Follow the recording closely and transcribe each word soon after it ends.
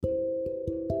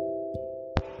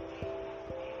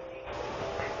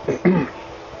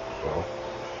Well,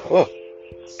 hello.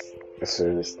 This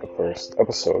is the first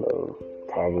episode of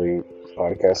probably a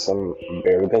podcast I'm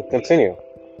barely gonna continue,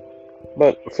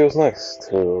 but it feels nice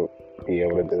to be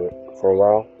able to do it for a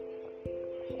while,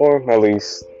 or at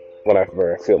least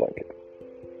whenever I feel like it.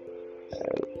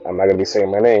 And I'm not gonna be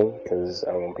saying my name because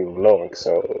I don't want people knowing,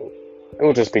 so it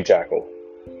will just be Jackal.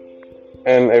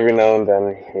 And every now and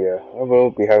then, yeah, I will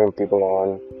be having people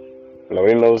on.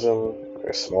 Nobody knows them.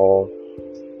 They're small,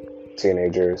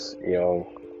 teenagers, young,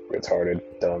 retarded,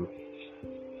 dumb.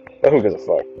 But who gives a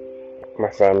fuck? My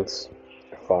friends,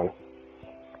 they're fun.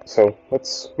 So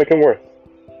let's make it worth.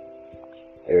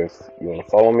 If you want to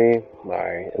follow me,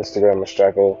 my Instagram is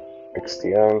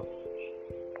JackalXTM.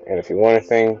 And if you want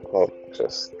anything, well,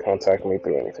 just contact me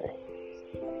through anything.